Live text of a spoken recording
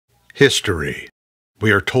History. We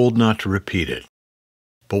are told not to repeat it.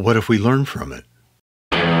 But what if we learn from it?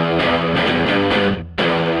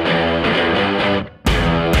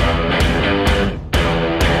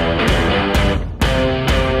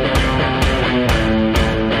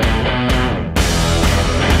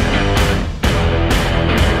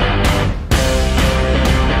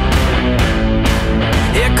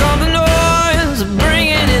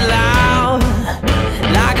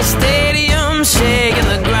 Shaking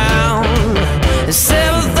the ground. There's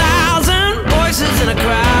 7,000 voices in a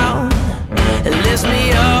crowd. It lifts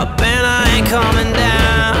me up and I ain't coming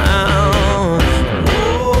down.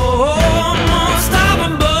 Oh, I'm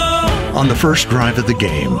unstoppable. On the first drive of the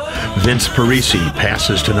game, Vince Parisi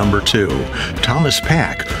passes to number 2, Thomas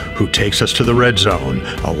Pack, who takes us to the red zone,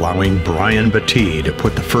 allowing Brian Battie to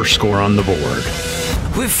put the first score on the board.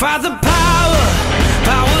 We fight the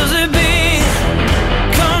powers that be.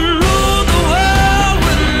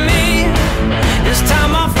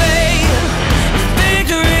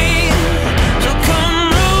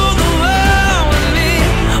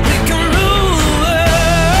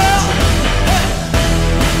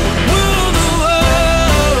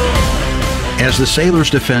 As the Sailors'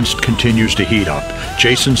 defense continues to heat up,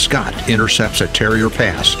 Jason Scott intercepts a Terrier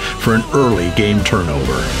pass for an early game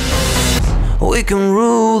turnover. We can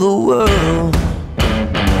rule the world.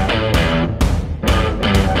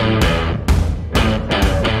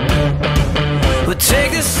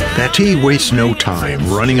 Battie wastes no time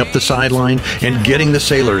running up the sideline and getting the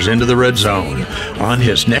Sailors into the red zone. On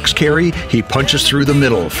his next carry, he punches through the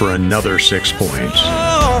middle for another 6 points.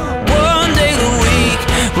 One day the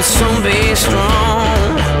week will soon be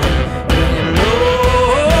strong.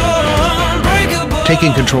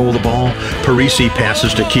 Taking control of the ball, Parisi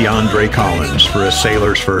passes to Keandre Collins for a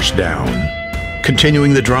Sailors first down.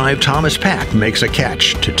 Continuing the drive, Thomas Pack makes a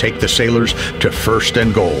catch to take the Sailors to 1st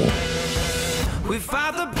and goal.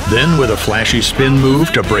 Then, with a flashy spin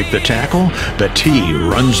move to break the tackle, Battie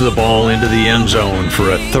runs the ball into the end zone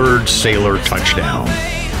for a 3rd Sailor touchdown.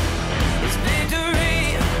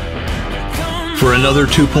 For another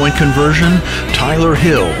 2-point conversion, Tyler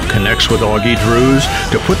Hill connects with Augie Drews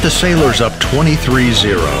to put the Sailors up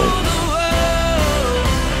 23-0.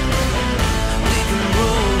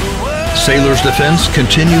 Sailors' defense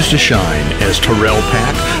continues to shine as Terrell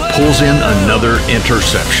Pack pulls in another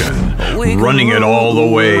interception, running it all the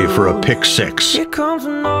way for a pick 6. Here comes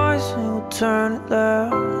the noise, and we'll turn it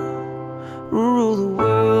loud. Rule the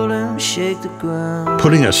world and shake the ground.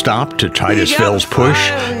 Putting a stop to Titusville's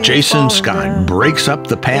push, Jason Scott breaks up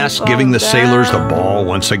the pass, giving the Sailors the ball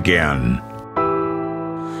once again.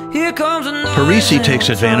 Parisi takes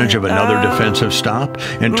advantage of another defensive stop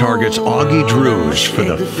and targets Augie Drews for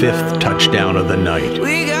the 5th touchdown of the night.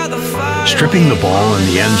 Stripping the ball in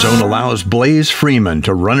the end zone allows Blaze Freeman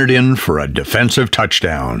to run it in for a defensive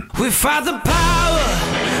touchdown.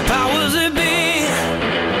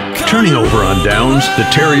 Turning over on downs, the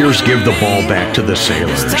Terriers give the ball back to the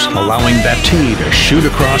Sailors, allowing Battie to shoot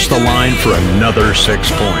across the line for another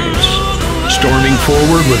 6 points. Storming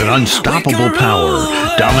forward with an unstoppable power,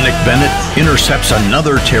 Dominic Bennett intercepts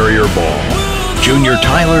another Terrier ball. Junior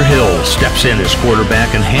Tyler Hill steps in as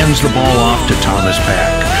quarterback and hands the ball off to Thomas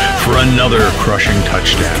Pack for another crushing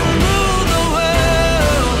touchdown.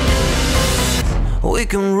 We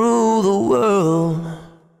can rule the world.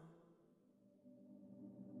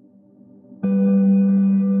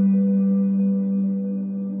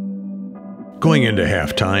 Going into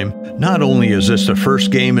halftime, not only is this the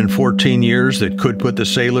first game in 14 years that could put the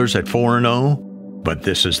Sailors at 4-0, but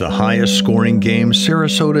this is the highest scoring game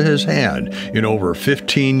Sarasota has had in over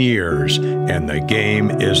 15 years, and the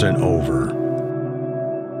game isn't over.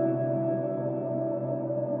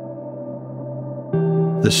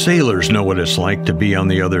 The Sailors know what it's like to be on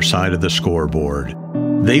the other side of the scoreboard.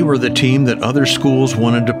 They were the team that other schools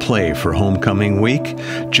wanted to play for homecoming week,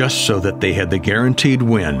 just so that they had the guaranteed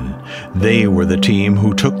win. They were the team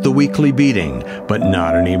who took the weekly beating, but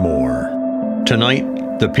not anymore.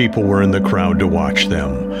 Tonight, the people were in the crowd to watch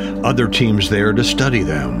them, other teams there to study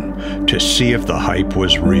them, to see if the hype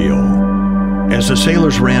was real. As the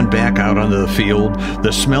Sailors ran back out onto the field,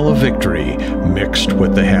 the smell of victory mixed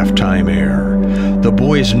with the halftime air. The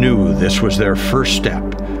boys knew this was their first step,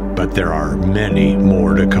 but there are many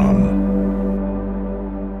more to come.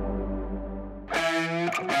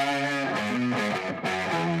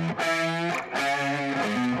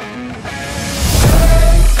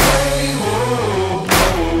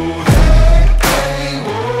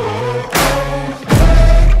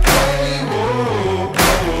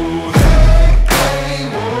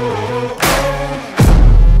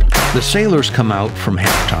 The Sailors come out from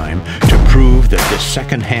halftime to proved that this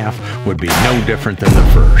second half would be no different than the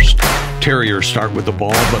first. Terriers start with the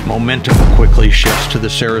ball, but momentum quickly shifts to the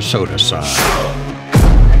Sarasota side.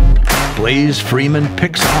 Blaze Freeman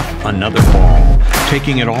picks off another ball,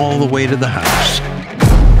 taking it all the way to the house.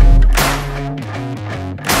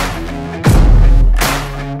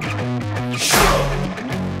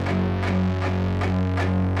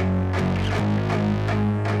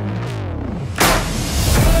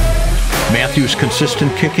 Matthews'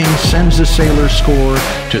 consistent kicking sends the Sailors' score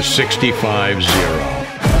to 65-0.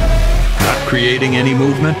 Not creating any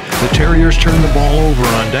movement, the Terriers turn the ball over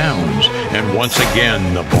on downs, and once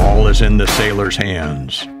again the ball is in the Sailors'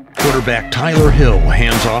 hands. Quarterback Tyler Hill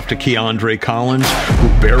hands off to Keandre Collins, who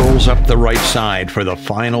barrels up the right side for the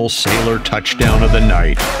final Sailor touchdown of the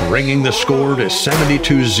night, bringing the score to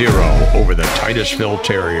 72-0 over the Titusville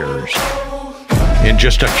Terriers. In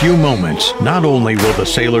just a few moments, not only will the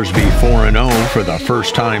Sailors be 4-0 for the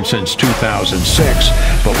first time since 2006,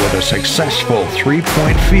 but with a successful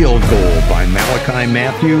three-point field goal by Malachi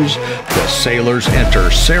Matthews, the Sailors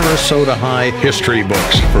enter Sarasota High history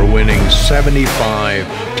books for winning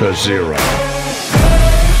 75-0.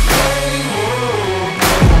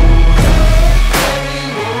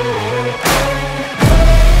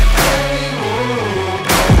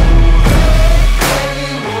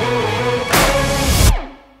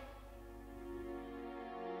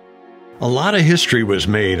 A lot of history was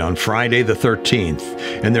made on Friday the 13th,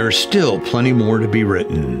 and there is still plenty more to be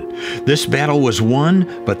written. This battle was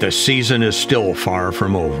won, but the season is still far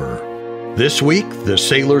from over. This week, the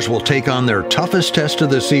Sailors will take on their toughest test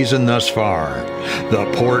of the season thus far, the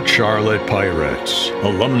Port Charlotte Pirates.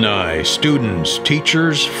 Alumni, students,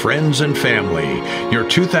 teachers, friends, and family, your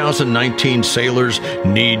 2019 Sailors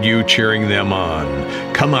need you cheering them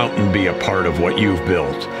on. Come out and be a part of what you've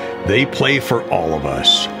built. They play for all of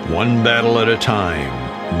us, one battle at a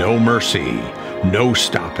time. No mercy, no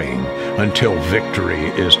stopping, until victory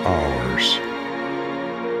is ours.